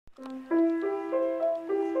Hello.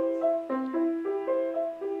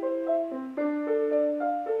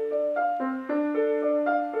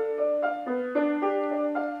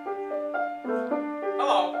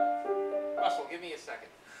 Russell, give me a second.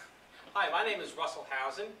 Hi, my name is Russell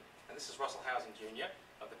Housen, and this is Russell Housen Jr.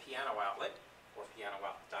 of the Piano Outlet, or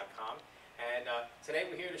pianooutlet.com. And today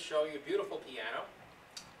we're here to show you a beautiful piano.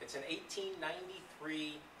 It's an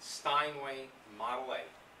 1893 Steinway Model A,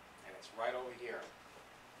 and it's right over here.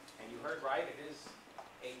 And you heard right, it is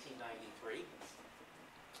 1893.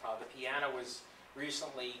 The piano was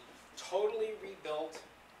recently totally rebuilt,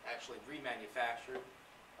 actually remanufactured,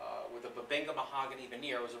 with a Babinga mahogany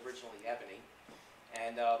veneer. It was originally ebony.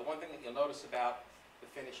 And the one thing that you'll notice about the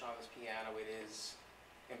finish on this piano, it is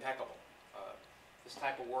impeccable. This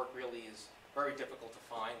type of work really is very difficult to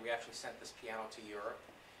find. We actually sent this piano to Europe,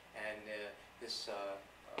 and this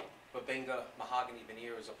Babinga mahogany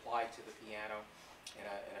veneer is applied to the piano in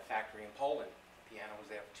a factory in Poland. The piano was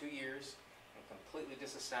there for 2 years and completely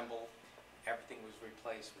disassembled. Everything was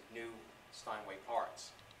replaced with new Steinway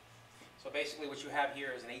parts. So basically what you have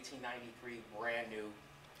here is an 1893 brand new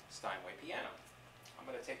Steinway piano. I'm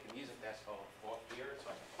going to take the music desk off here so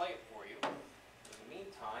I can play it for you. In the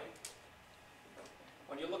meantime,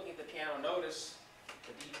 when you're looking at the piano, notice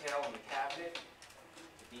the detail on the cabinet,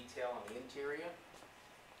 the detail on the interior.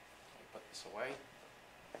 Let me put this away.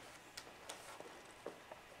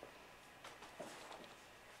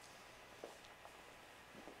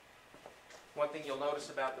 One thing you'll notice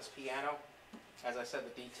about this piano, as I said,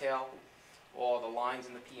 the detail, all the lines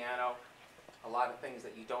in the piano, a lot of things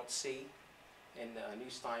that you don't see in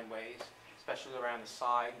new Steinways, especially around the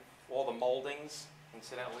side. All the moldings,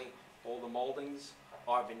 incidentally, all the moldings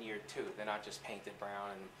are veneered too. They're not just painted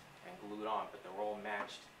brown and glued on, but they're all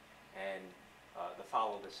matched and they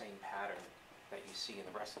follow the same pattern that you see in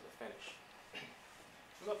the rest of the finish.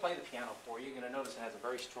 I'm going to play the piano for you. You're going to notice it has a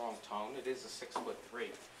very strong tone. It is a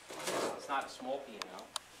 6'3". It's not a small piano,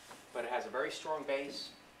 but it has a very strong bass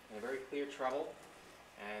and a very clear treble,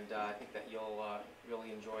 and I think that you'll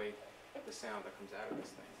really enjoy the sound that comes out of this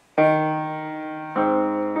thing.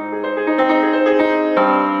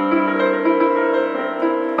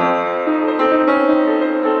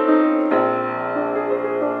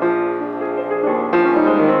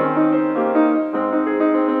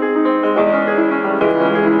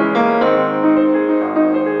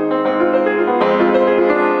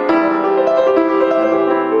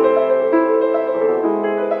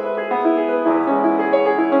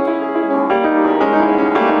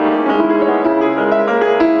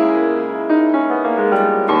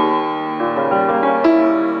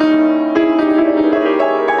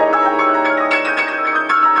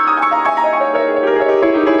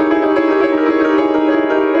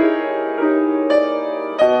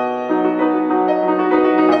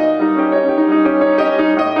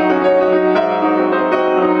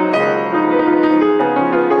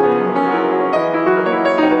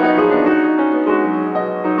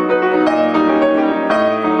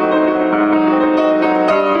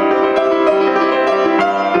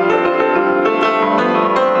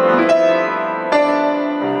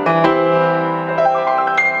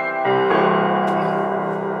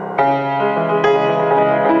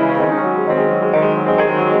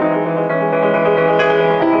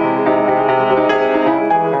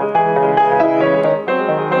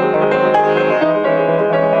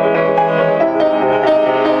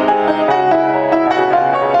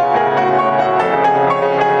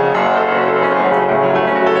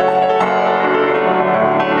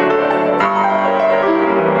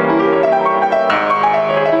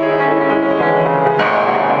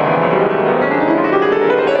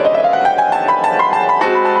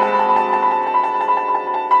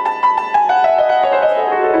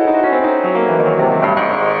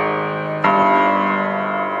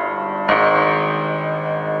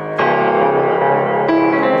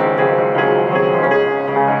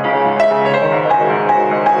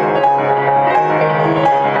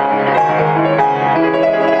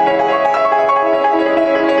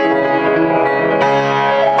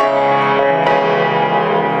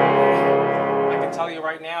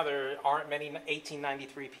 Many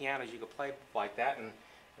 1893 pianos you could play like that, and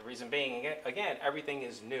the reason being, again, everything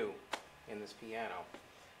is new in this piano.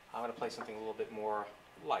 I'm going to play something a little bit more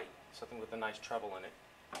light, something with a nice treble in it.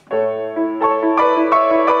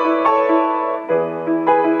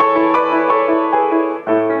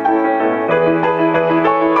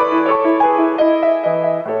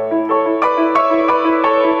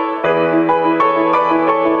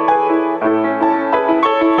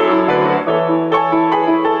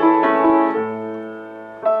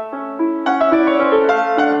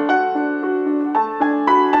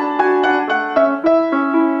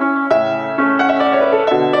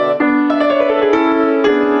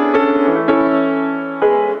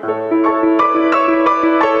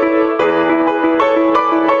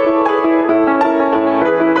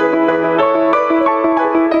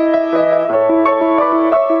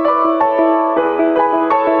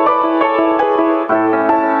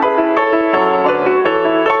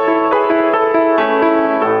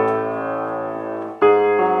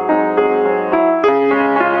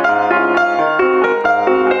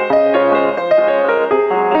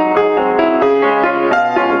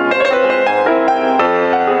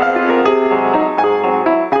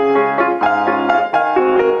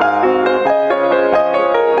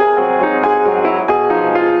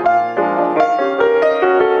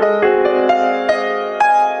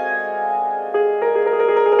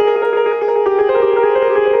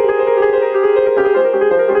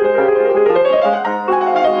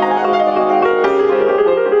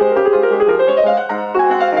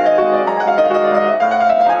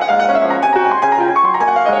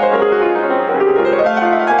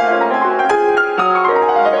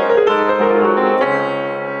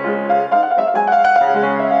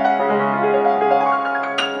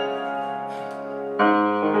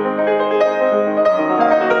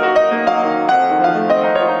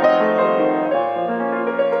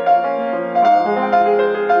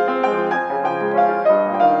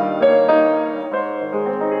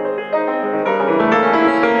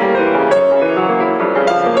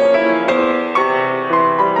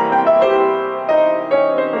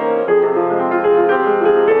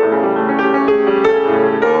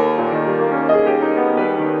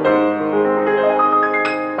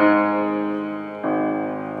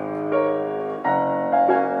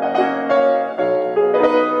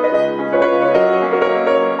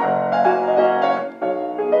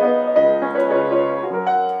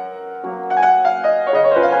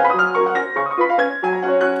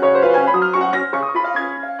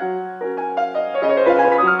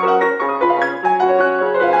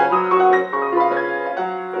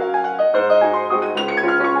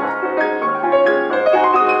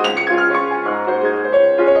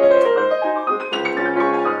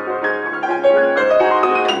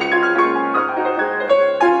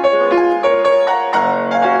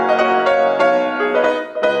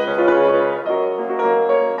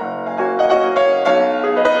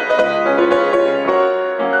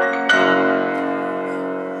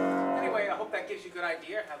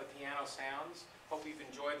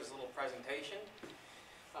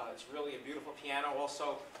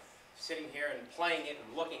 also, sitting here and playing it and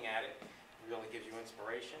looking at it really gives you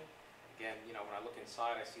inspiration. Again, you know, when I look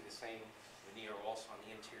inside, I see the same veneer also on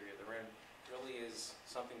the interior of the rim. It really is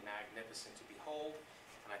something magnificent to behold,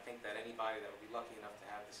 and I think that anybody that would be lucky enough to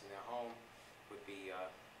have this in their home would be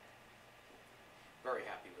very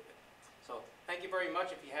happy with it. So thank you very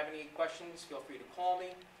much. If you have any questions, feel free to call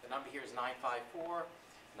me. The number here is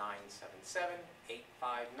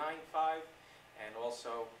 954-977-8595, and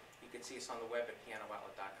also you can see us on the web at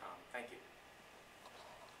pianooutlet.com. Thank you.